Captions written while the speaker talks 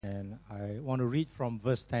And I want to read from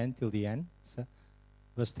verse 10 till the end,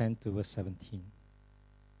 verse 10 to verse 17.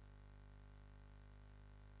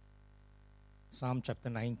 Psalm chapter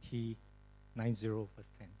 90, verse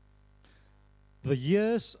 10. The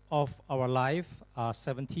years of our life are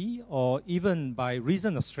 70, or even by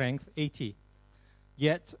reason of strength, 80.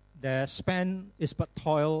 Yet their span is but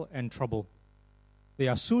toil and trouble. They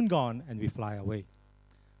are soon gone, and we fly away.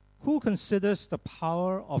 Who considers the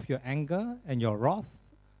power of your anger and your wrath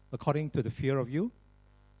according to the fear of you?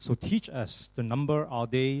 So teach us to number our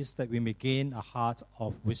days, that we may gain a heart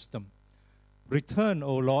of wisdom. Return,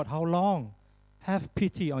 O Lord, how long? Have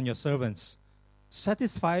pity on your servants.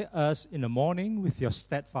 Satisfy us in the morning with your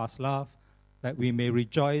steadfast love, that we may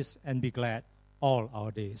rejoice and be glad all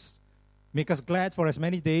our days. Make us glad for as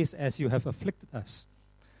many days as you have afflicted us,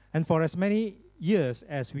 and for as many years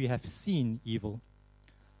as we have seen evil.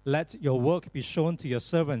 Let your work be shown to your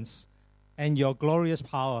servants, and your glorious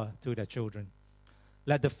power to their children.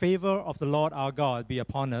 Let the favor of the Lord our God be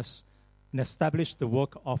upon us, and establish the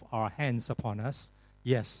work of our hands upon us.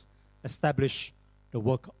 Yes, establish the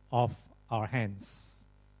work of our hands.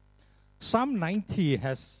 Psalm 90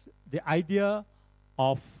 has the idea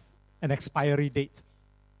of an expiry date.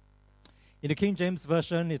 In the King James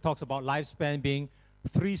Version, it talks about lifespan being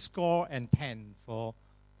 70. For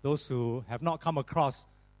those who have not come across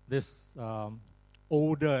this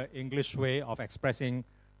older English way of expressing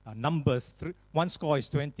numbers, one score is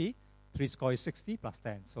 20, three score is 60 plus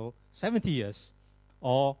 10. So 70 years.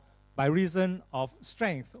 Or by reason of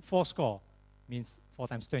strength, 4 score means 4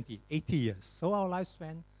 times 20, 80 years. So our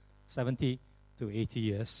lifespan, 70 to 80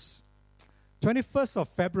 years. 21st of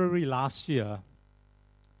February last year,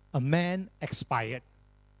 a man expired.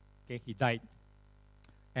 Okay, he died.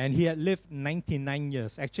 And he had lived 99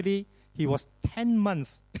 years. Actually, he was 10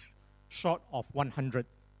 months short of 100.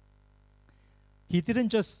 He didn't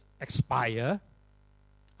just expire.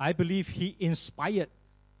 I believe he inspired.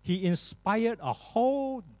 He inspired a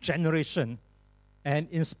whole generation and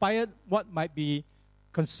inspired what might be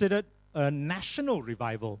considered a national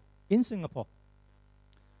revival in Singapore.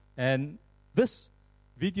 And this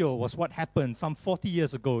video was what happened some 40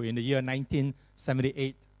 years ago in the year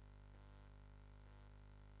 1978.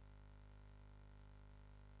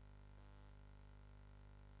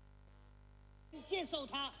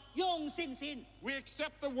 We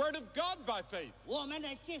accept the word of God by faith.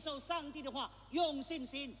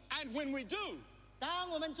 And when we do,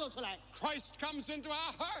 Christ comes into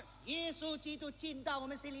our heart. He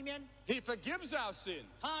forgives our sin.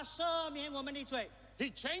 He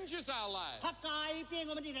changes our lives.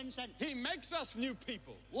 He makes us new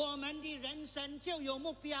people.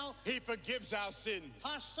 He forgives our sins.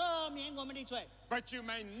 But you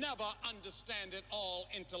may never understand it all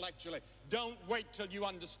intellectually. Don't wait till you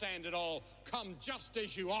understand it all. Come just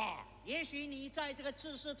as you are. 也许你在这个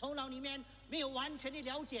知识头脑里面没有完全的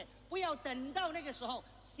了解，不要等到那个时候，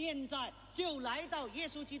现在就来到耶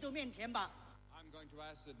稣基督面前吧。 I'm going to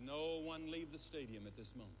ask that no one leave the stadium at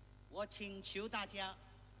this moment. 我请求大家，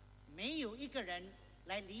没有一个人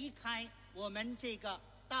来离开我们这个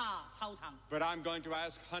大操场。 But I'm going to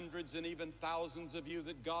ask hundreds and even thousands of you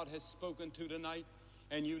that God has spoken to tonight,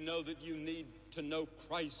 and you know that you need to know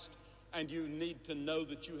Christ, and you need to know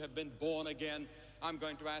that you have been born again. I'm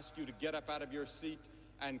going to ask you to get up out of your seat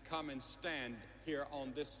and come and stand here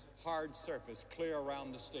on this hard surface clear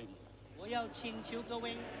around the stadium. 我要请求各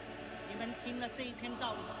位，你们听了这一篇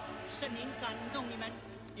道理，圣灵感动你们，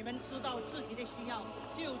你们知道自己的需要，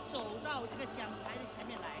就走到这个讲台的前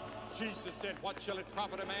面来。 Jesus said, "What shall it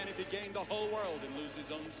profit a man if he gain the whole world and lose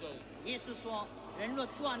his own soul?" 耶稣说，人若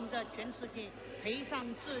赚得全世界，赔上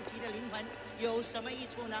自己的灵魂，有什么益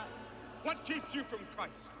处呢？ What keeps you from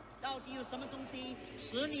Christ? 到底有什么东西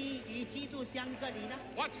使你与基督相隔离呢？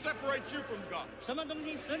 What separates you from God? 什么东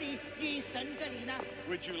西使你与神隔离呢？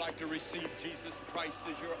 Would you like to receive Jesus Christ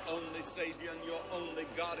as your only Savior and your only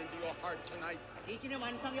God into your heart tonight? 你今天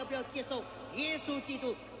晚上要不要接受耶稣基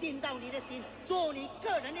督进到你的心，做你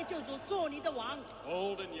个人的救主，做你的王？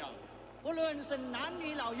 Old and young, 不论是男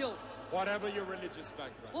女老幼， whatever your religious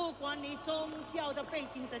background, 不管你宗教的背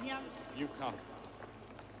景怎样， you come.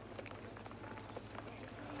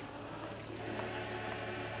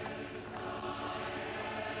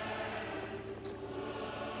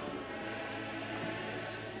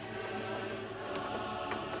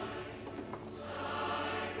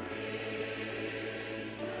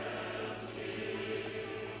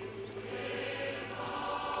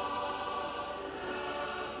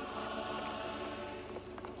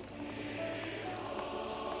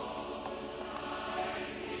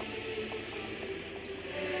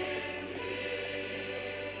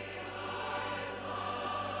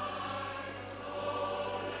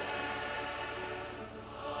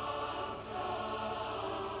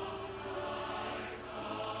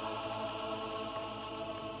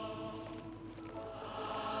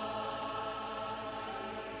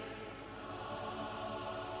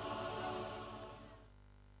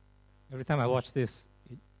 Every time I watch this,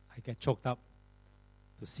 I get choked up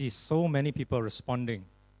to see so many people responding.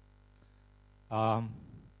 Who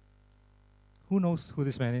knows who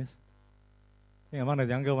this man is? I think among the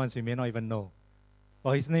younger ones, you may not even know.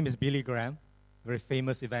 Well, his name is Billy Graham, a very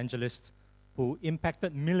famous evangelist who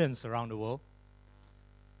impacted millions around the world.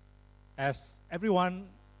 As anyone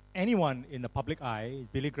in the public eye,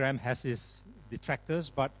 Billy Graham has his detractors,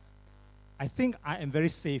 but I think I am very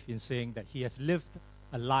safe in saying that he has lived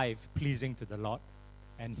a life pleasing to the Lord,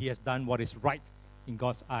 and he has done what is right in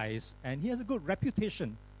God's eyes, and he has a good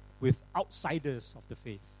reputation with outsiders of the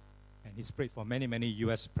faith, and he's prayed for many, many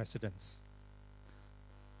U.S. presidents.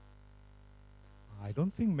 I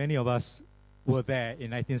don't think many of us were there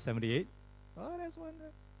in 1978. Oh, there's one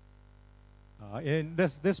there.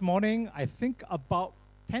 This morning, I think about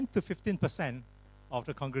 10 to 15% of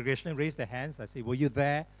the congregation raised their hands. I say, were you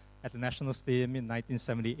there at the National Stadium in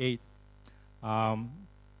 1978?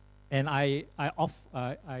 And I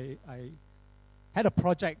had a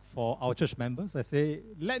project for our church members. I say,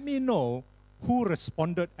 let me know who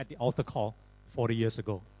responded at the altar call 40 years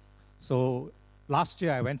ago. So last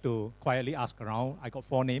year, I went to quietly ask around. I got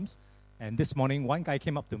 4 names. And this morning, one guy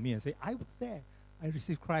came up to me and said, I was there. I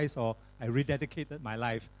received Christ, or I rededicated my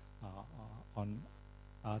life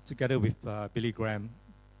together with Billy Graham.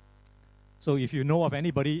 So if you know of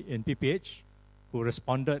anybody in PPH who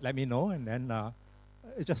responded, let me know. And then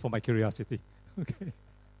it's just for my curiosity. Okay.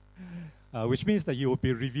 Which means that you will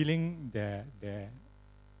be revealing their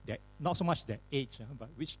not so much their age, but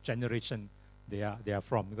which generation they are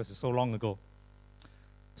from, because it's so long ago.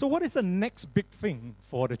 So what is the next big thing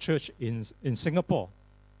for the church in Singapore?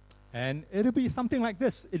 And it'll be something like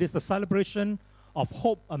this. It is the celebration of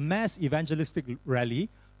Hope, a mass evangelistic rally,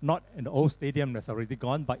 not in the old stadium that's already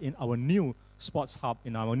gone, but in our new sports hub,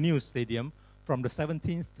 in our new stadium, from the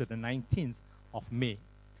 17th to the 19th of May.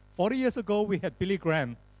 40 years ago, we had Billy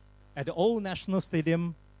Graham at the old National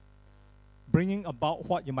Stadium bringing about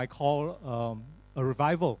what you might call a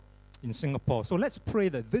revival in Singapore. So let's pray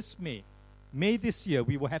that this May this year,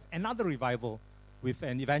 we will have another revival with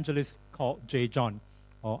an evangelist called J. John,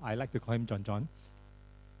 or I like to call him John John.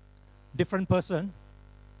 Different person,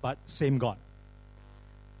 but same God.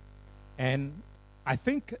 And I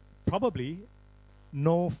think probably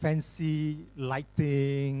no fancy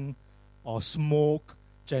lighting or smoke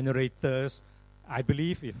generators. I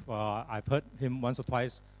believe, if I've heard him once or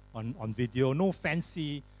twice on video, no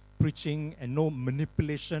fancy preaching and no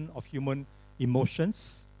manipulation of human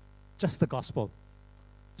emotions, just the gospel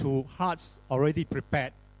to hearts already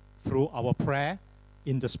prepared through our prayer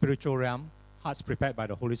in the spiritual realm, hearts prepared by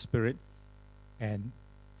the Holy Spirit, and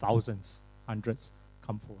thousands, hundreds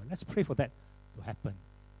come forward. Let's pray for that to happen.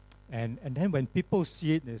 And then when people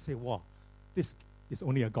see it, they say, wow, this is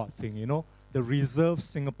only a God thing, you know. The reserved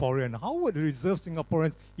Singaporean, how would the reserved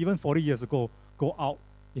Singaporeans, even 40 years ago, go out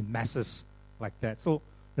in masses like that? So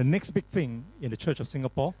the next big thing in the Church of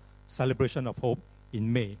Singapore, Celebration of Hope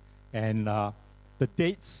in May. And the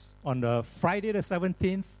dates on the Friday the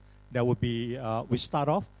 17th, there will be, we start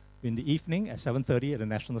off in the evening at 7:30 at the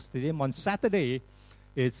National Stadium. On Saturday,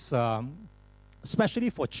 it's especially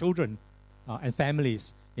for children and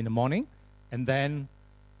families in the morning, and then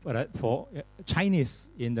for Chinese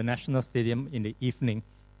in the National Stadium in the evening.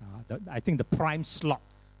 I think the prime slot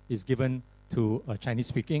is given to Chinese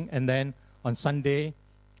speaking, and then on Sunday,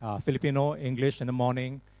 Filipino English in the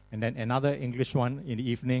morning, and then another English one in the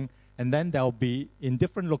evening, and then there will be in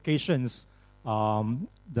different locations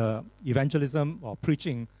the evangelism or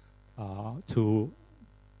preaching to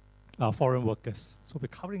foreign workers. So we're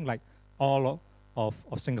covering like all of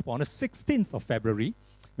Singapore. On the 16th of February,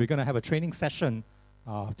 we're going to have a training session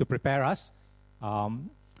to prepare us.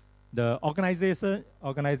 The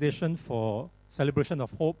organization for Celebration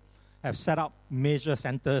of Hope have set up major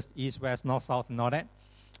centers, east, west, north, south, and all that,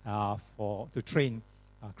 to train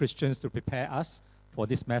Christians to prepare us for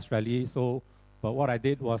this mass rally. So, but what I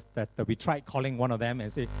did was that we tried calling one of them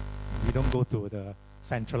and say, we don't go to the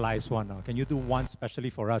centralized one. Can you do one specially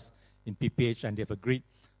for us in PPH? And they've agreed.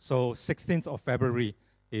 So 16th of February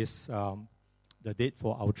is the date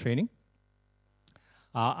for our training.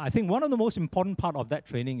 I think one of the most important part of that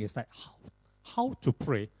training is that how to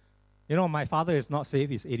pray. You know, my father is not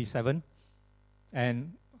saved, he's 87.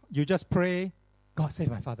 And you just pray, God save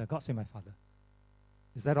my father, God save my father.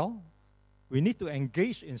 Is that all? We need to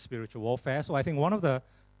engage in spiritual warfare. So I think one of the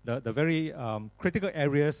very critical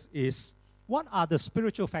areas is, what are the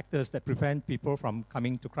spiritual factors that prevent people from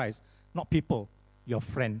coming to Christ? Not people, your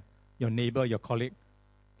friend, your neighbor, your colleague,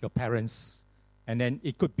 your parents. And then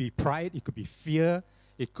it could be pride, it could be fear,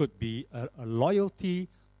 it could be a loyalty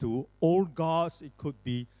to old gods, it could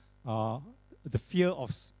be the fear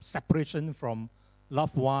of separation from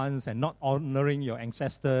loved ones and not honoring your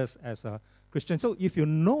ancestors as a Christian. So if you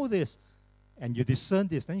know this and you discern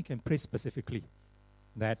this, then you can pray specifically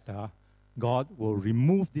that God will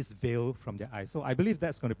remove this veil from their eyes. So I believe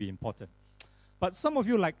that's going to be important. But some of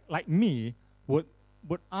you, like me, would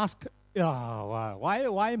ask,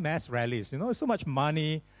 why mass rallies? You know, so much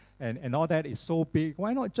money and all that is so big.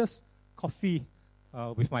 Why not just coffee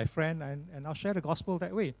with my friend and I'll share the gospel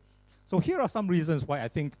that way? So here are some reasons why I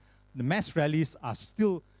think the mass rallies are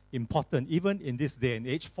still important, even in this day and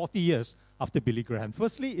age, 40 years after Billy Graham.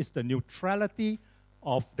 Firstly, is the neutrality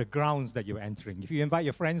of the grounds that you're entering. If you invite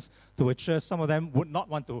your friends to a church, some of them would not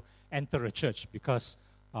want to enter a church because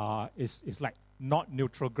it's like not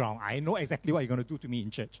neutral ground. I know exactly what you're going to do to me in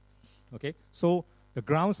church. Okay, so the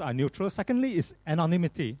grounds are neutral. Secondly is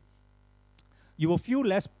anonymity. You will feel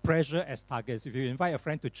less pressure as targets. If you invite a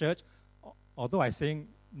friend to church, although I'm saying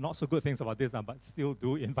not so good things about this, but still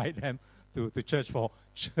do invite them to church for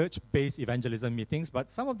church-based evangelism meetings. But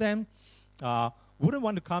some of them wouldn't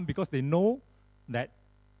want to come because they know that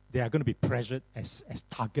they are going to be pressured as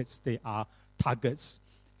targets. They are targets.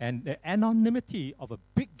 And the anonymity of a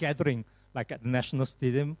big gathering like at the National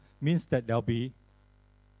Stadium means that there'll be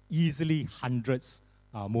easily hundreds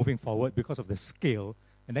moving forward because of the scale.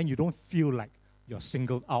 And then you don't feel like you're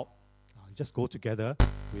singled out. You just go together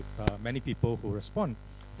with many people who respond.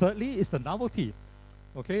 Thirdly is the novelty.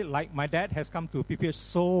 Okay, like my dad has come to PPH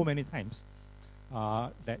so many times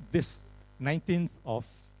that this 19th of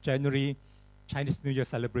January Chinese New Year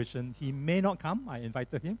celebration, he may not come. I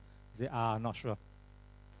invited him. He said, not sure.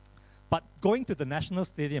 But going to the National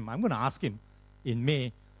Stadium, I'm going to ask him in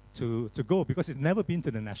May to go because he's never been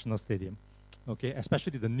to the National Stadium, okay,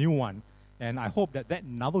 especially the new one. And I hope that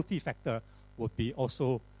novelty factor would be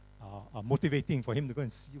also motivating for him to go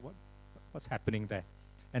and see what's happening there.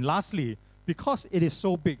 And lastly, because it is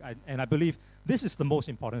so big, and I believe this is the most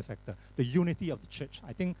important factor, the unity of the church.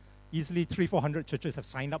 I think easily 300-400 churches have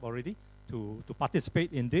signed up already to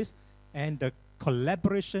participate in this, and the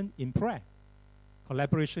collaboration in prayer.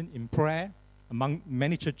 Collaboration in prayer among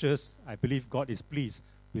many churches, I believe God is pleased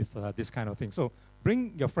with this kind of thing. So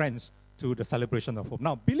bring your friends to the celebration of hope.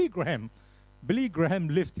 Now, Billy Graham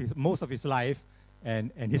lived most of his life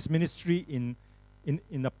and his ministry in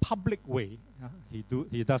a public way.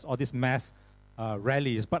 He does all these mass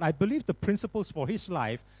rallies, but I believe the principles for his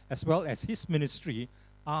life as well as his ministry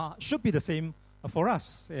should be the same for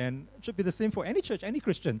us, and should be the same for any church, any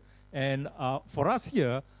Christian. And for us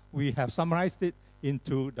here, we have summarized it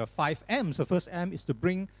into the 5 M's. The first M is to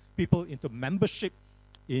bring people into membership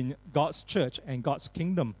in God's church and God's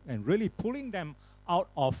kingdom, and really pulling them out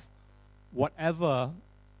of whatever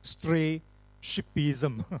stray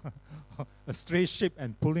sheepism, a stray sheep,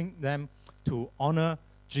 and pulling them to honor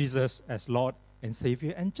Jesus as Lord and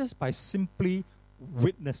Savior, and just by simply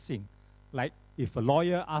witnessing. Like if a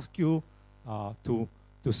lawyer asks you to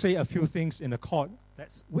say a few things in a court,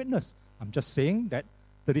 that's witness. I'm just saying that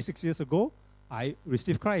 36 years ago, I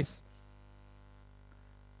received Christ.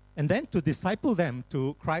 And then to disciple them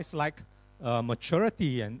to Christ-like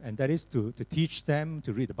maturity, and that is to teach them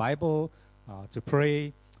to read the Bible, to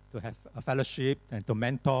pray, to have a fellowship, and to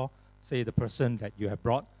mentor, say, the person that you have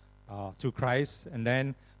brought to Christ. And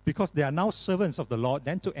then, because they are now servants of the Lord,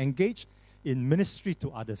 then to engage in ministry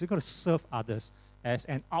to others. You've got to serve others as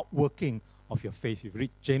an outworking of your faith. You read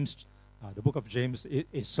James, the book of James, it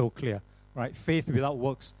is so clear, right? Faith without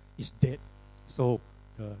works is dead. So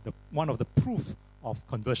one of the proof of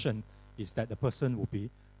conversion is that the person will be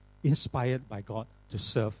inspired by God to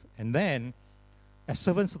serve. And then, as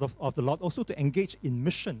servants of the Lord, also to engage in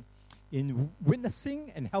mission, in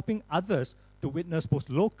witnessing and helping others to witness both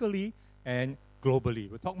locally and globally.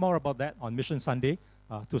 We'll talk more about that on Mission Sunday,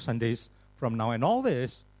 2 Sundays from now. And all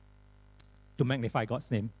this to magnify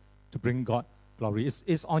God's name, to bring God glory.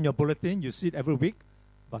 It's on your bulletin. You see it every week.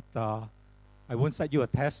 But I won't set you a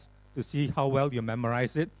test to see how well you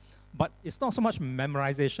memorize it. But it's not so much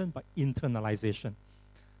memorization, but internalization.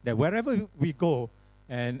 That wherever we go,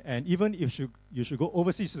 and even if you should go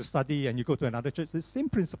overseas to study and you go to another church, the same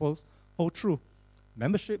principles hold true.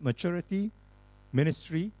 Membership, maturity,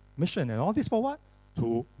 ministry, mission. And all this for what?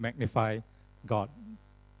 To magnify God.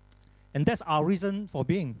 And that's our reason for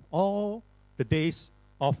being all the days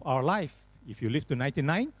of our life. If you live to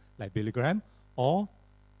 99, like Billy Graham, or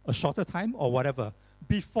a shorter time, or whatever,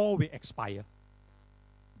 before we expire.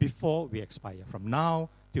 Before we expire. From now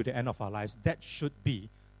till the end of our lives, that should be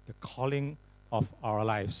the calling of our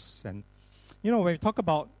lives. And, you know, when we talk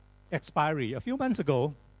about expiry, a few months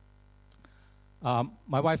ago,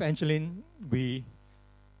 my wife Angeline, we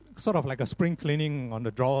sort of like a spring cleaning on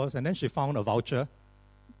the drawers, and then she found a voucher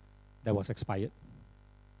that was expired.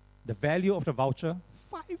 The value of the voucher,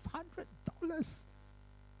 $500.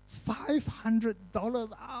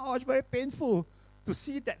 $500. Ouch, very painful to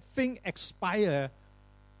see that thing expire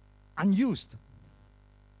unused.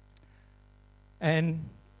 And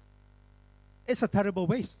it's a terrible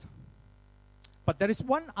waste. But there is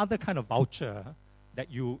one other kind of voucher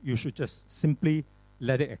that you should just simply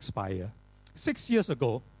let it expire. 6 years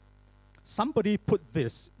ago, somebody put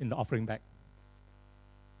this in the offering bag.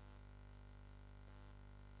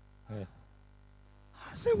 Yeah.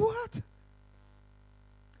 I said, what?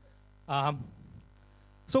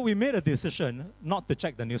 So we made a decision not to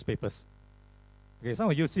check the newspapers. Okay, some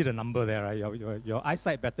of you see the number there, right? Your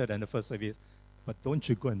eyesight better than the first service. But don't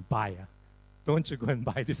you go and buy. Don't you go and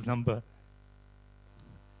buy this number.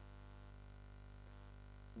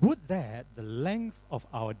 Would that, the length of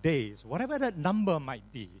our days, whatever that number might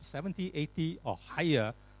be, 70, 80 or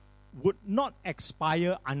higher, would not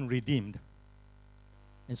expire unredeemed.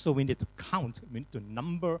 And so we need to count, we need to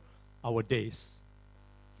number our days.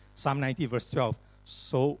 Psalm 90 verse 12,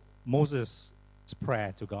 so Moses'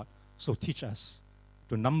 prayer to God, so teach us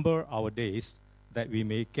to number our days that we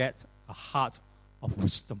may get a heart of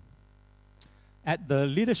wisdom. At the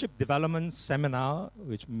Leadership Development Seminar,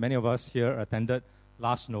 which many of us here attended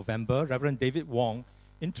last November, Reverend David Wong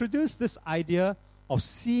introduced this idea of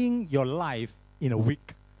seeing your life in a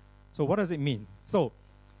week. So what does it mean? So,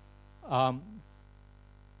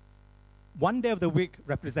 1 day of the week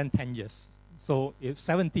represents 10 years. So if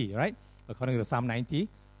 70, right, according to Psalm 90.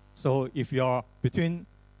 So if you're between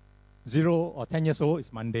 0 or 10 years old,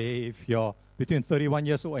 it's Monday. If you're between 31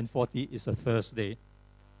 years old and 40, it's a Thursday.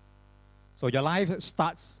 So your life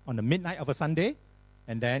starts on the midnight of a Sunday,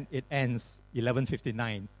 and then it ends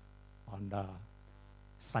 11:59 on the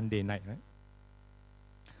Sunday night, right?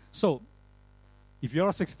 So if you're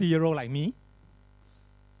a 60-year-old like me,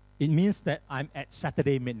 it means that I'm at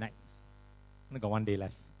Saturday midnight. I got 1 day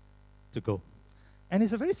left to go. And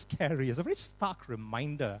it's a very scary, it's a very stark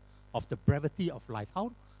reminder of the brevity of life,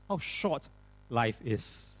 how short life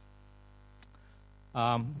is.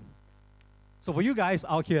 So for you guys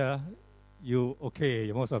out here,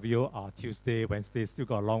 most of you are Tuesday, Wednesday, still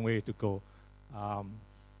got a long way to go.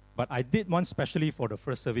 But I did one specially for the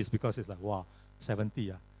first service because it's like, wow,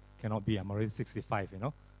 70, cannot be, I'm already 65, you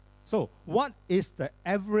know. So what is the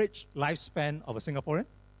average lifespan of a Singaporean?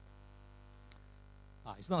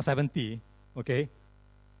 It's not 70, okay.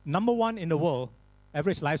 Number 1 in the world,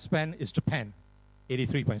 average lifespan is Japan,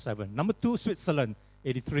 83.7. Number 2, Switzerland,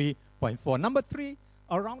 83.4. Number 3,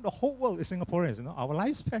 around the whole world is Singaporeans. You know, our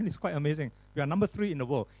lifespan is quite amazing. We are number 3 in the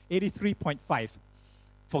world, 83.5.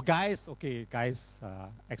 For guys, guys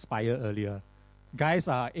expire earlier. Guys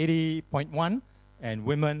are 80.1 and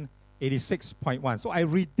women 86.1. So I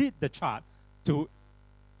redid the chart to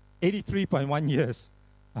 83.1 years.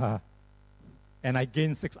 And I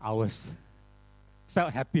gained 6 hours.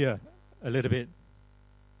 Felt happier a little bit.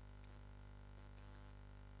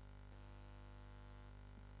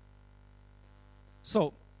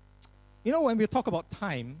 So, you know, when we talk about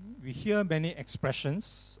time, we hear many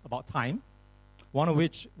expressions about time. One of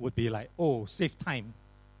which would be like, oh, save time.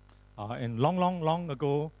 And long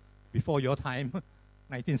ago, before your time,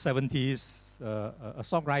 1970s, a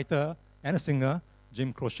songwriter and a singer,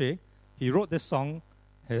 Jim Croce, he wrote this song,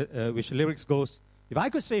 which lyrics goes, if I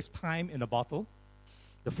could save time in a bottle,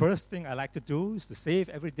 the first thing I like to do is to save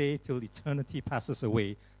every day till eternity passes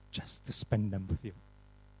away, just to spend them with you.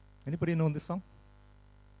 Anybody know this song?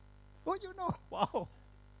 Oh, you know. Wow.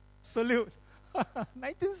 Salute.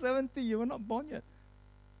 1970, you were not born yet.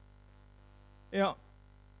 You know,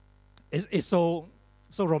 it's so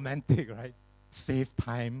romantic, right? Save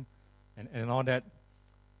time and all that.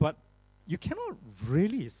 But you cannot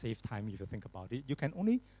really save time if you think about it. You can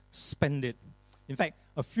only spend it. In fact,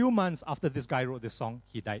 a few months after this guy wrote this song,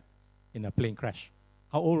 he died in a plane crash.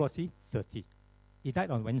 How old was he? 30. He died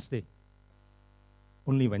on Wednesday.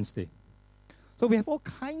 Only Wednesday. So we have all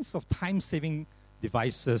kinds of time-saving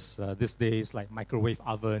devices these days, like microwave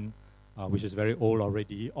oven, which is very old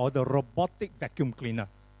already, or the robotic vacuum cleaner,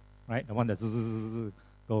 right? The one that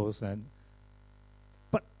goes and...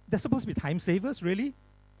 But they're supposed to be time savers, really?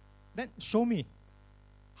 Then show me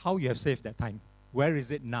how you have saved that time. Where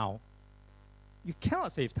is it now? You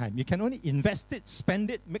cannot save time. You can only invest it, spend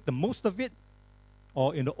it, make the most of it,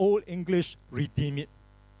 or in the old English, redeem it.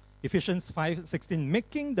 Ephesians 5:16,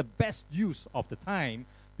 making the best use of the time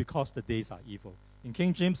because the days are evil. In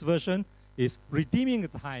King James Version, is redeeming the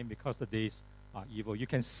time because the days are evil. You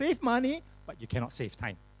can save money, but you cannot save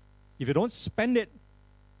time. If you don't spend it,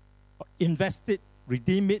 invest it,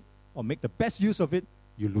 redeem it, or make the best use of it,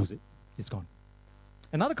 you lose it. It's gone.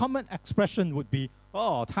 Another common expression would be,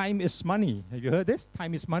 oh, time is money. Have you heard this?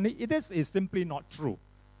 Time is money. It is simply not true.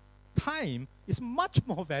 Time is much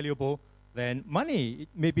more valuable than money. It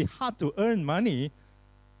may be hard to earn money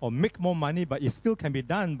or make more money, but it still can be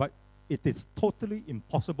done, but it is totally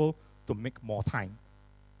impossible to make more time.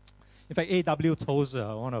 In fact, A.W.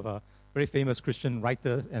 Tozer, one of a very famous Christian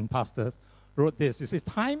writers and pastors, wrote this. He says,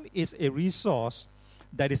 time is a resource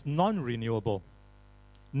that is non-renewable,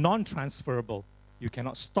 non-transferable. You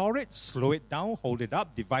cannot store it, slow it down, hold it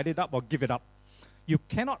up, divide it up, or give it up. You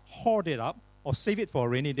cannot hoard it up or save it for a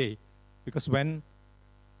rainy day, because when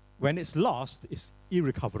it's lost, it's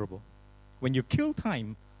irrecoverable. When you kill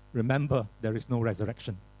time, remember there is no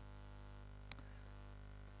resurrection.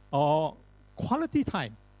 Or quality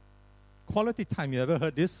time. Quality time, you ever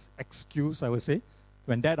heard this excuse, I would say?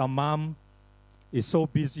 When dad or mom is so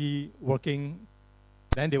busy working,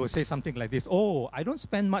 then they will say something like this, oh, I don't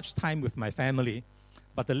spend much time with my family,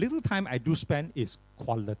 but the little time I do spend is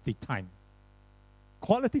quality time.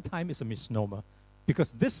 Quality time is a misnomer,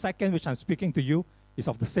 because this second which I'm speaking to you is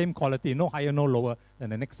of the same quality, no higher, no lower than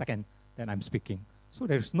the next second that I'm speaking. So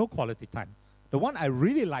there is no quality time. The one I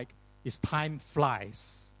really like is time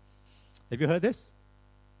flies. Have you heard this?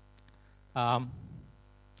 I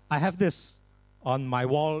have this on my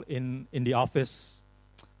wall in the office.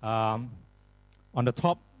 On the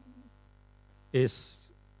top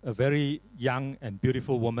is a very young and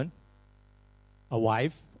beautiful woman, a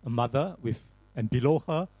wife, a mother, and below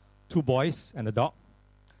her, 2 boys and a dog.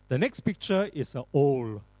 The next picture is an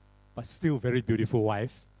old but still very beautiful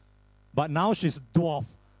wife. But now she's dwarfed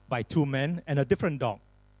by 2 men and a different dog.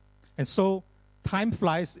 And so time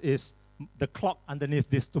flies is the clock underneath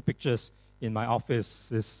these 2 pictures in my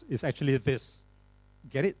office is actually this.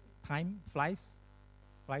 Get it? Time flies?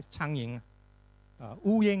 Flies, Chang Ying.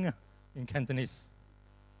 Wu Ying in Cantonese.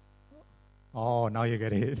 Oh, now you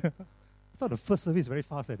get it. I thought the first service very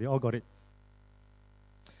fast. They all got it.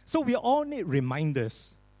 So we all need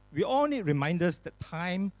reminders. We all need reminders that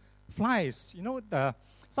time flies. You know,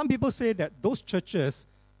 some people say that those churches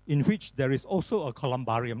in which there is also a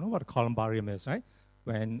columbarium. You know what a columbarium is, right?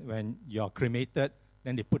 When you're cremated,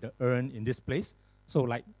 then they put the urn in this place. So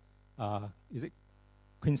like, is it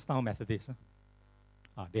Queenstown Methodist?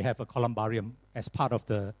 They have a columbarium as part of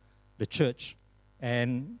the church.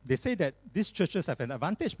 And they say that these churches have an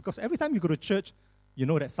advantage because every time you go to church, you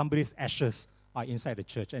know that somebody's ashes are inside the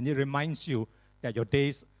church. And it reminds you that your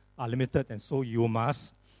days are limited, and so you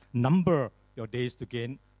must number your days to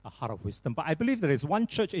gain a heart of wisdom. But I believe there is one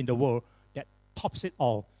church in the world that tops it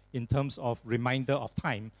all in terms of reminder of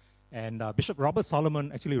time. And Bishop Robert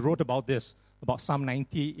Solomon actually wrote about this, about Psalm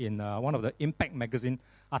 90 in one of the Impact magazine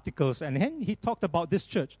articles. And then he talked about this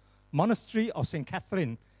church, Monastery of St.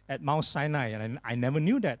 Catherine at Mount Sinai. And I never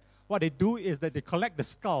knew that. What they do is that they collect the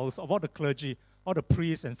skulls of all the clergy, all the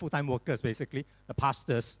priests and full-time workers, basically, the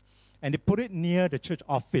pastors, and they put it near the church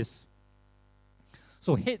office.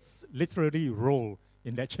 So heads literally roll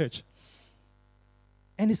in that church.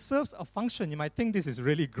 And it serves a function. You might think this is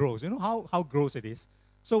really gross. You know how gross it is?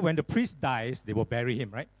 So when the priest dies, they will bury him,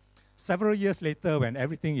 right? Several years later, when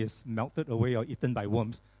everything is melted away or eaten by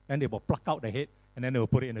worms, then they will pluck out the head, and then they will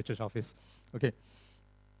put it in the church office. Okay.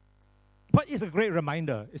 But it's a great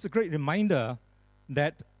reminder. It's a great reminder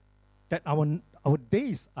that our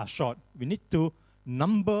days are short. We need to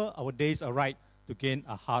number our days aright to gain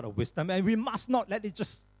a heart of wisdom, and we must not let it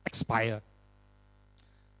just expire.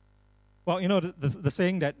 Well, you know, the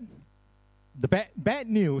saying that the bad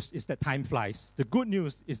news is that time flies. The good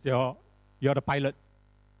news is you're the pilot.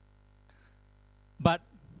 But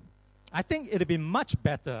I think it would be much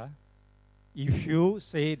better if you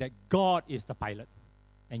say that God is the pilot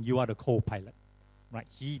and you are the co-pilot, right?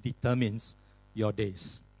 He determines your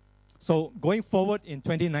days. So going forward in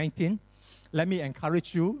 2019, let me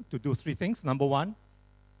encourage you to do 3 things. Number 1,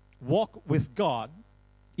 walk with God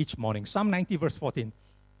each morning. Psalm 90 verse 14.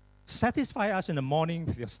 Satisfy us in the morning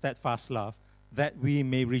with your steadfast love, that we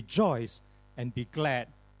may rejoice and be glad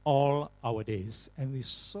all our days. And we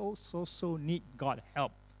so need God's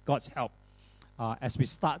help as we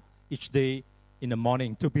start each day in the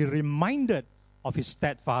morning, to be reminded of his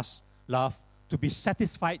steadfast love, to be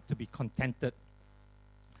satisfied, to be contented.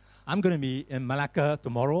 I'm going to be in Malacca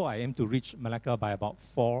tomorrow. I aim to reach Malacca by about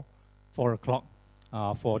 4 o'clock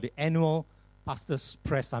for the annual Pastors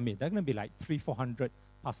Prayer Summit. There are going to be like 300-400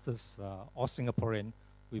 pastors, all Singaporean.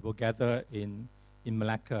 We will gather in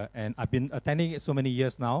Malacca. And I've been attending it so many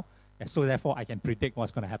years now, and so therefore I can predict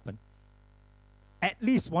what's going to happen. At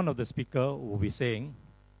least one of the speakers will be saying,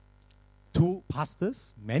 2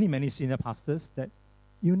 pastors, many senior pastors, that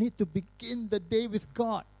You need to begin the day with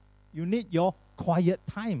God. You need your quiet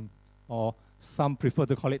time, or some prefer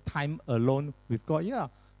to call it time alone with God. Yeah,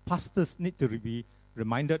 pastors need to be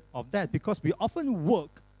reminded of that, because we often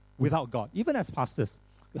work without God. Even as pastors,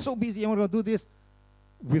 we're so busy, I want to do this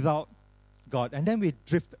without God, and then we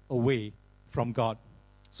drift away from God.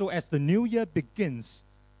 So as the new year begins,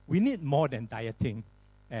 we need more than dieting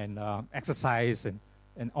and exercise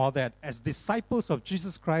and all that. As disciples of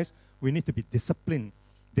Jesus Christ, we need to be disciplined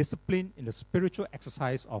in the spiritual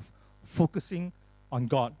exercise of focusing on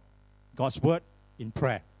God, God's word in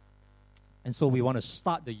prayer. And so we want to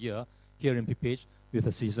start the year here in PPH with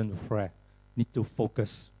a season of prayer. Need to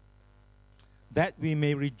focus, that we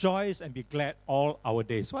may rejoice and be glad all our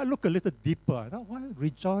days. So I look a little deeper. I thought, why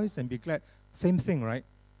rejoice and be glad? Same thing, right?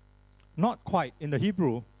 Not quite. In the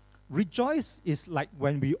Hebrew, rejoice is like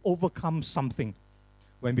when we overcome something.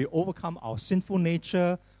 When we overcome our sinful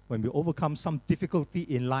nature, when we overcome some difficulty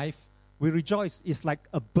in life, we rejoice. It's like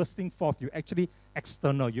a bursting forth. You actually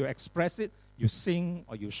external. You express it, you sing,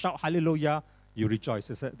 or you shout hallelujah, you rejoice.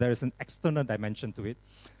 There is an external dimension to it.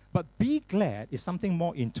 But be glad is something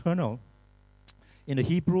more internal. In the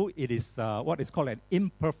Hebrew, it is what is called an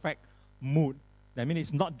imperfect mood. That means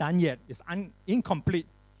it's not done yet. It's incomplete.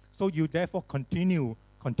 So you therefore continue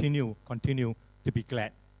to be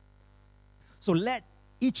glad. So let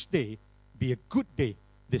each day be a good day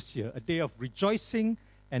this year, a day of rejoicing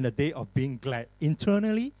and a day of being glad,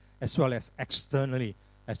 internally as well as externally,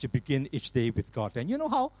 as you begin each day with God. And you know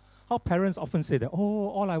how parents often say that, oh,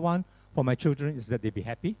 all I want for my children is that they be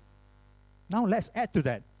happy. Now let's add to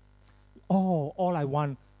that. Oh, all I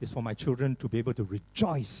want is for my children to be able to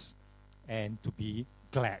rejoice and to be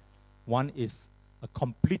glad. One is a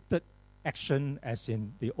completed action, as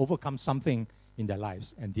in they overcome something in their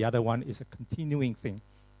lives. And the other one is a continuing thing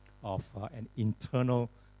of an internal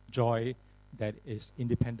joy that is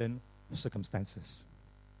independent of circumstances.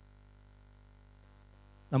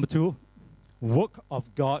 Number 2, work of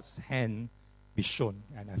God's hand be shown.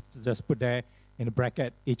 And I just put there in a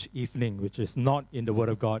bracket, each evening, which is not in the Word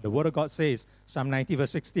of God. The Word of God says, Psalm 90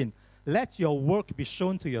 verse 16, let your work be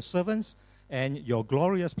shown to your servants and your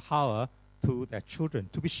glorious power to their children.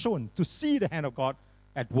 To be shown, to see the hand of God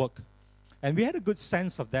at work. And we had a good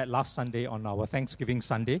sense of that last Sunday on our Thanksgiving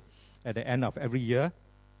Sunday at the end of every year,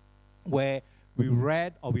 where we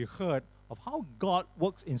read or we heard of how God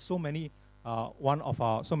works in so many of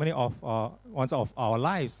our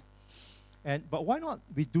lives. But why not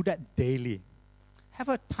we do that daily? Have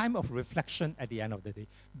a time of reflection at the end of the day.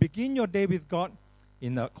 Begin your day with God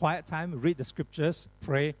in a quiet time, read the scriptures,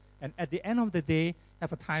 pray, and at the end of the day,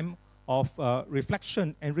 have a time of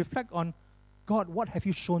reflection and reflect on, God, what have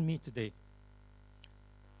you shown me today?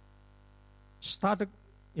 Start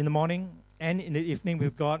in the morning and in the evening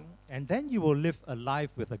with God, and then you will live a life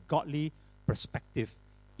with a godly perspective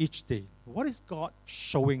each day. What is God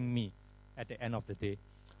showing me at the end of the day?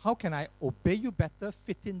 How can I obey you better,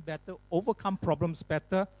 fit in better, overcome problems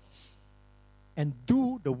better, and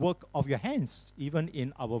do the work of your hands, even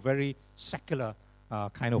in our very secular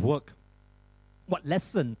kind of work? What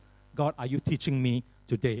lesson, God, are you teaching me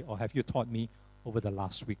today, or have you taught me over the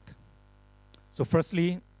last week? So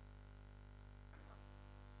firstly,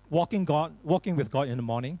 walking with God in the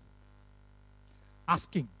morning,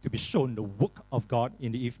 asking to be shown the work of God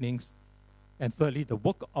in the evenings, and thirdly, the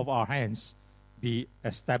work of our hands be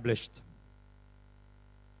established.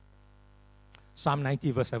 Psalm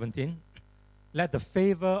 90 verse 17, let the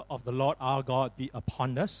favor of the Lord our God be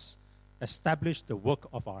upon us. Establish the work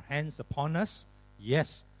of our hands upon us.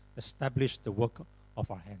 Yes, establish the work of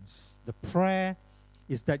our hands. The prayer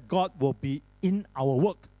is that God will be in our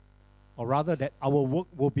work, or rather that our work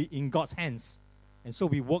will be in God's hands. And so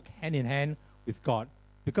we work hand in hand with God.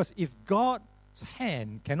 Because if God's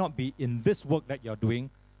hand cannot be in this work that you're doing,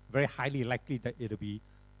 very highly likely that it'll be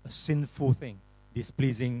a sinful thing,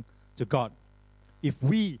 displeasing to God. If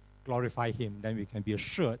we glorify Him, then we can be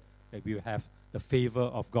assured that we will have the favor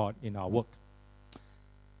of God in our work.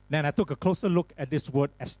 Then I took a closer look at this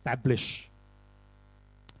word, establish.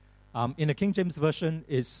 In the King James Version,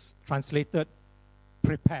 it's translated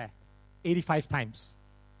prepare 85 times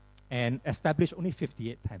and establish only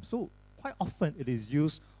 58 times. So quite often it is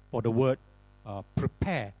used for the word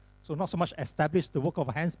prepare. So not so much establish the work of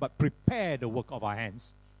our hands, but prepare the work of our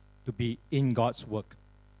hands to be in God's work.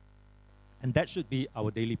 And that should be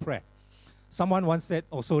our daily prayer. Someone once said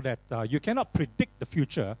also that you cannot predict the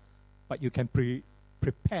future, but you can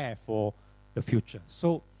prepare for the future.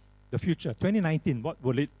 So the future, 2019, what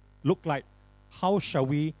will it look like? How shall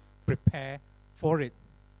we prepare for it?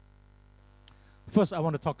 First, I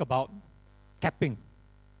want to talk about capping.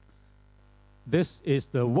 This is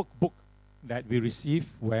the workbook that we received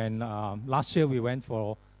when last year we went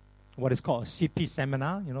for what is called a CP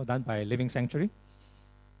seminar, done by Living Sanctuary.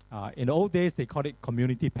 In the old days, they called it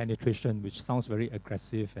community penetration, which sounds very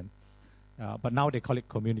aggressive, but now they call it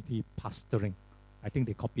community pastoring. I think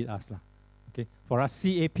they copied us. Okay? For us,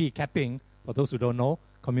 CAP, capping, for those who don't know,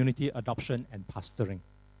 community adoption and pastoring.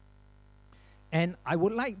 And I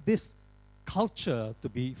would like this culture to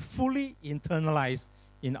be fully internalized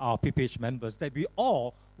in our PPH members, that we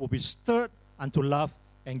all will be stirred unto love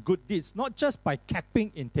and good deeds, not just by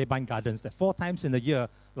capping in Teban Gardens, that 4 times in a year,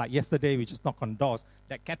 like yesterday we just knocked on doors,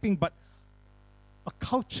 that capping, but a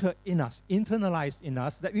culture in us, internalized in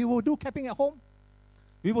us, that we will do capping at home.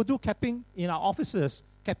 We will do capping in our offices,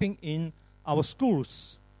 capping in our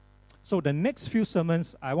schools. So the next few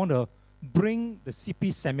sermons, I want to bring the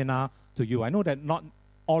CP seminar to you. I know that not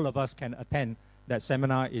all of us can attend that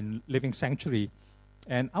seminar in Living Sanctuary.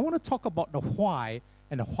 And I want to talk about the why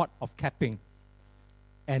and the what of capping.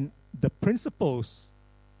 And the principles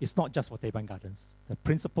is not just for Teban Gardens. The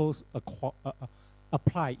principles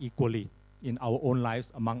apply equally in our own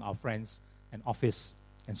lives, among our friends and office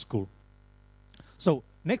and school. So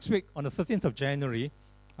next week, on the 13th of January,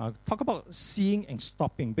 talk about seeing and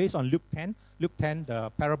stopping based on Luke 10. Luke 10, the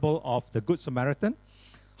parable of the Good Samaritan.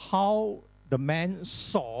 How the man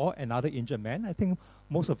saw another injured man. I think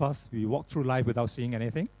most of us, we walk through life without seeing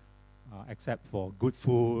anything, except for good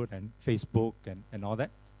food and Facebook and all that.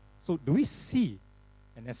 So do we see?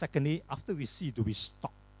 And then secondly, after we see, do we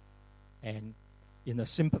stop? And in a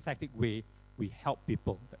sympathetic way, we help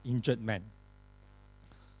people, the injured man.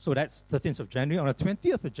 So that's 13th of January. On the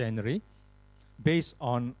 20th of January, based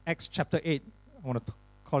on Acts chapter 8, I want to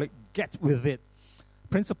call it Get With It.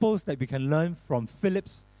 Principles that we can learn from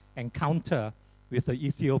Philip's encounter with the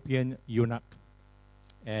Ethiopian eunuch.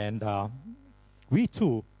 And we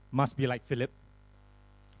too must be like Philip,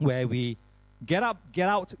 where we get up, get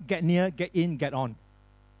out, get near, get in, get on.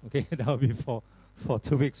 Okay, that will be for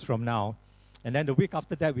 2 weeks from now. And then the week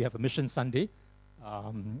after that, we have a Mission Sunday.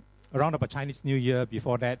 Around about Chinese New Year,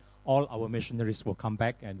 before that, all our missionaries will come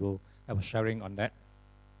back and we'll have a sharing on that.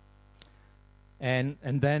 And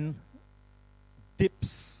then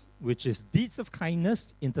DIPS, which is Deeds of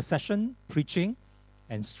Kindness, Intercession, Preaching,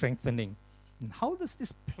 and Strengthening. And how does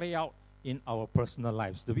this play out in our personal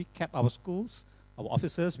lives? Do we cap our schools, our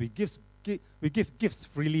offices? We give gifts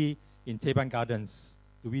freely in Teban Gardens.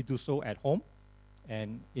 Do we do so at home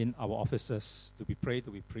and in our offices? Do we pray?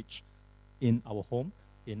 Do we preach in our home,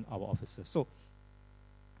 in our offices? So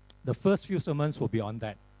the first few sermons will be on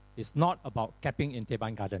that. It's not about capping in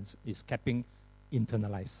Teban Gardens. It's capping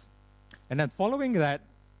internalized. And then following that,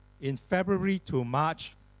 in February to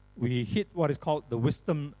March, we hit what is called the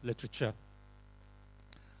wisdom literature.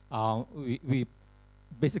 We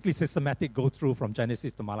basically systematic go through from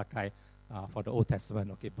Genesis to Malachi for the Old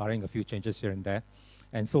Testament, okay, barring a few changes here and there.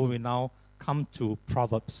 And so we now come to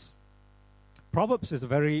Proverbs. Proverbs is a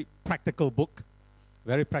very practical book,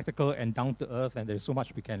 very practical and down to earth, and there's so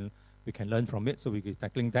much we can learn from it. So we'll be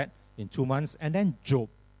tackling that in 2 months. And then Job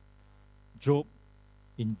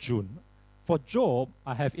in June. For Job,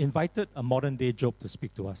 I have invited a modern-day Job to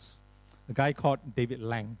speak to us, a guy called David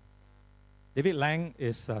Lang. David Lang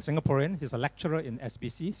is a Singaporean. He's a lecturer in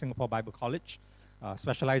SBC, Singapore Bible College,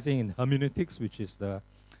 specializing in hermeneutics, which is the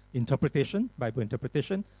interpretation, Bible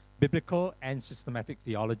interpretation, biblical and systematic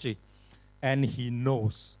theology. And he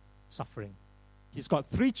knows suffering. He's got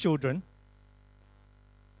 3 children,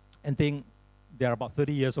 and think they're about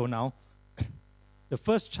 30 years old now. The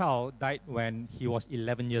first child died when he was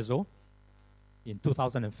 11 years old in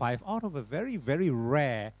 2005 out of a very, very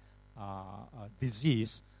rare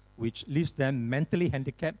disease which leaves them mentally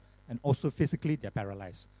handicapped and also physically they're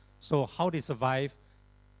paralyzed. So how they survive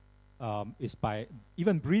is by,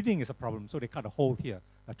 even breathing is a problem. So they cut a hole here,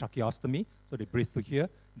 a tracheostomy. So they breathe through here.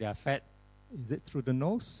 They are fed. Is it through the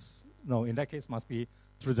nose? No, in that case must be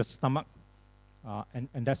through the stomach. And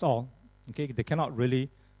that's all. Okay, they cannot really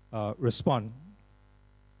respond.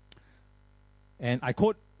 And I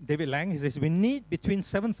quote David Lang. He says, "We need between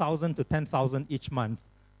 7,000 to 10,000 each month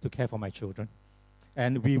to care for my children.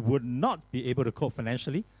 And we would not be able to cope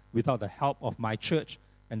financially without the help of my church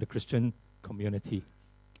and the Christian community."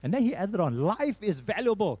 And then he added on, "Life is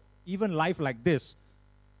valuable, even life like this.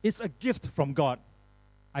 It's a gift from God.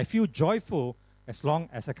 I feel joyful as long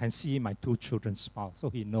as I can see my 2 children smile." So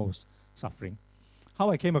he knows suffering. How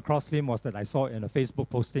I came across him was that I saw in a Facebook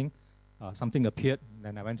posting, something appeared,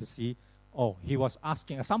 and I went to see. Oh, he was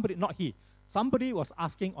asking, somebody was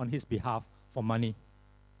asking on his behalf for money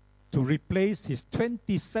to replace his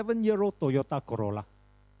 27-year-old Toyota Corolla.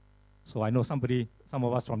 So I know some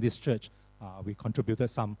of us from this church we contributed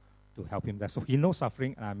some to help him there. So he knows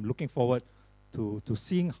suffering, and I'm looking forward to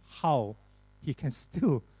seeing how he can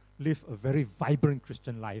still live a very vibrant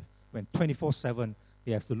Christian life when 24/7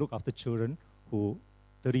 he has to look after children who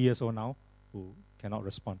 30 years old now who cannot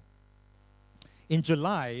respond. In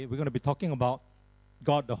July, we're going to be talking about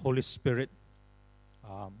God the Holy Spirit.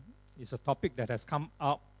 It's a topic that has come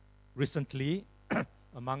up recently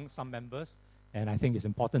among some members, and I think it's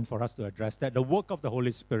important for us to address that. The work of the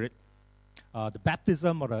Holy Spirit, the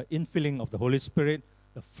baptism or the infilling of the Holy Spirit,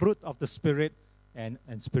 the fruit of the Spirit, and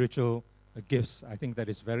spiritual gifts. I think that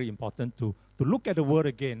is very important to look at the Word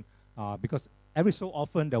again, because every so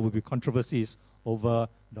often there will be controversies over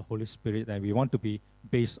the Holy Spirit, and we want to be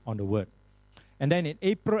based on the Word. And then in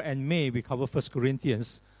April and May, we cover 1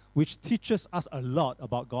 Corinthians, which teaches us a lot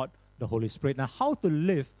about God, the Holy Spirit. Now, how to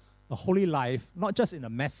live a holy life, not just in a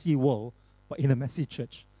messy world, but in a messy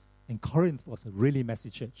church. And Corinth was a really messy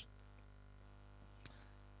church.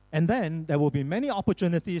 And then there will be many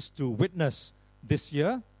opportunities to witness this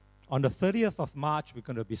year. On the 30th of March, we're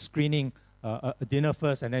going to be screening a dinner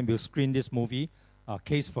first, and then we'll screen this movie,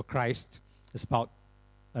 Case for Christ. It's about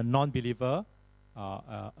a non-believer,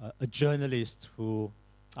 a journalist who,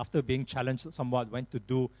 after being challenged somewhat, went to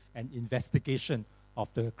do an investigation of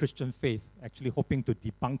the Christian faith, actually hoping to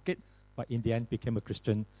debunk it, but in the end became a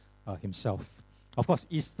Christian himself. Of course,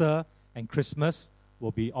 Easter and Christmas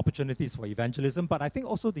will be opportunities for evangelism, but I think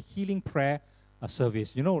also the healing prayer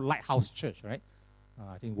service. You know, Lighthouse Church, right?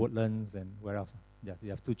 I think Woodlands and where else? Yeah, they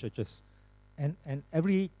have 2 churches. And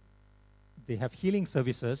they have healing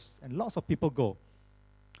services, and lots of people go.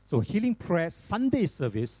 So healing prayer Sunday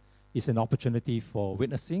service is an opportunity for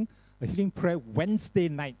witnessing. A healing prayer Wednesday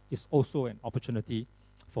night is also an opportunity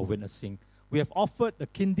for witnessing. We have offered the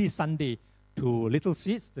Kindy Sunday to Little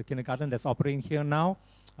Seeds, the kindergarten that's operating here now.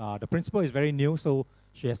 The principal is very new, so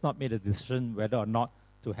she has not made a decision whether or not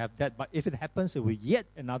to have that. But if it happens, it will be yet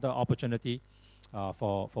another opportunity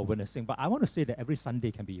for witnessing. But I want to say that every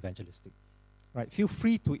Sunday can be evangelistic. Right? Feel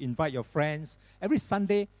free to invite your friends. Every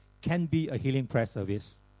Sunday can be a healing prayer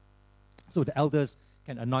service. So the elders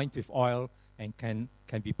can anoint with oil and can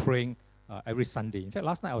be praying every Sunday. In fact,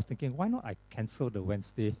 last night I was thinking, why not I cancel the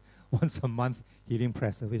Wednesday, once a month healing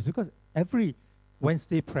prayer service? Because every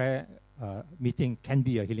Wednesday prayer meeting can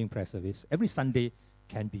be a healing prayer service. Every Sunday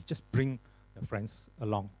can be. Just bring your friends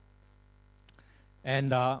along.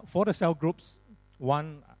 And for the cell groups,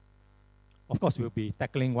 one, of course, we'll be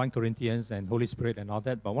tackling 1 Corinthians and Holy Spirit and all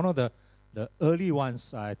that. But one of the early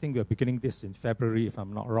ones, I think we're beginning this in February, if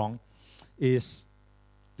I'm not wrong, is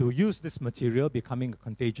to use this material, Becoming a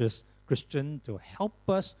Contagious Christian, to help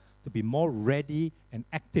us to be more ready and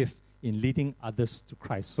active in leading others to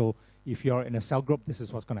Christ. So if you're in a cell group, this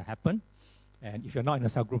is what's going to happen. And if you're not in a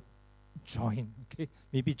cell group, join, okay?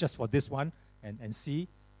 Maybe just for this one and see,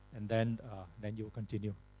 and then you'll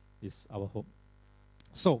continue, is our hope.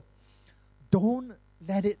 So, don't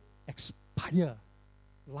let it expire.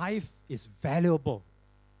 Life is valuable.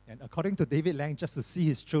 And according to David Lang, just to see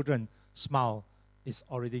his children smile is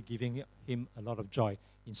already giving him a lot of joy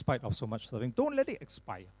in spite of so much serving. Don't let it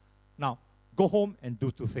expire. Now, go home and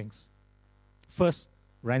do 2 things. First,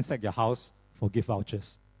 ransack your house for gift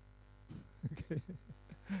vouchers. Okay.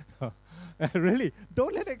 Really,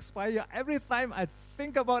 don't let it expire. Every time I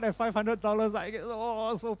think about that $500, I get,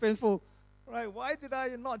 so painful. Right? Why did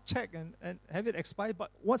I not check and have it expire?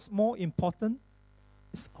 But what's more important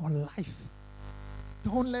is our life.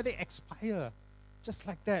 Don't let it expire. Just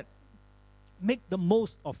like that. Make the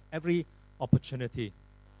most of every opportunity.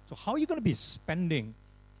 So how are you going to be spending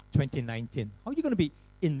 2019? How are you going to be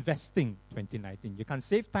investing 2019? You can't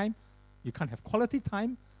save time. You can't have quality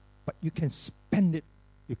time. But you can spend it.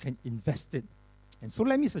 You can invest it. And so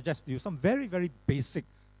let me suggest to you some very, very basic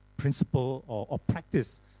principle or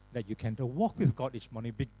practice that you can do. Walk with God each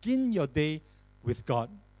morning. Begin your day with God.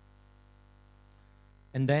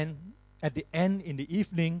 And then at the end, in the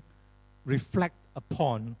evening, reflect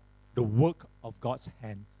upon the work of God's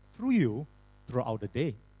hand through you throughout the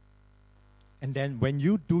day. And then when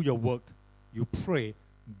you do your work, you pray,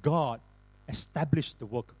 God, establish the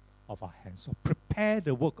work of our hands. So prepare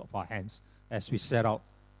the work of our hands as we set out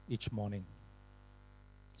each morning.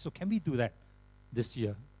 So can we do that this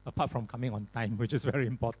year, apart from coming on time, which is very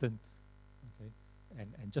important? Okay?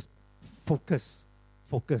 And just focus.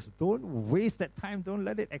 Don't waste that time. Don't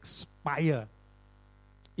let it expire.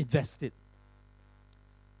 Invest it.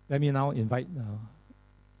 Let me now invite the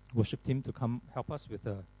worship team to come help us with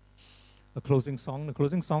a closing song. The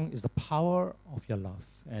closing song is The Power of Your Love.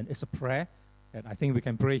 And it's a prayer that I think we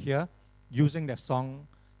can pray here using that song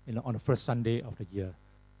on the first Sunday of the year.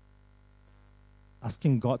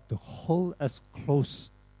 asking God to hold us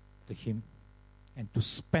close to Him and to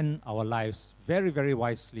spend our lives very, very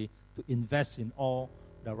wisely, to invest in all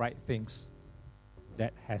the right things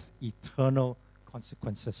that has eternal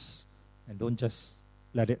consequences, and don't just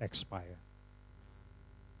let it expire.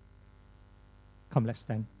 Come, let's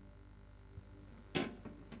stand.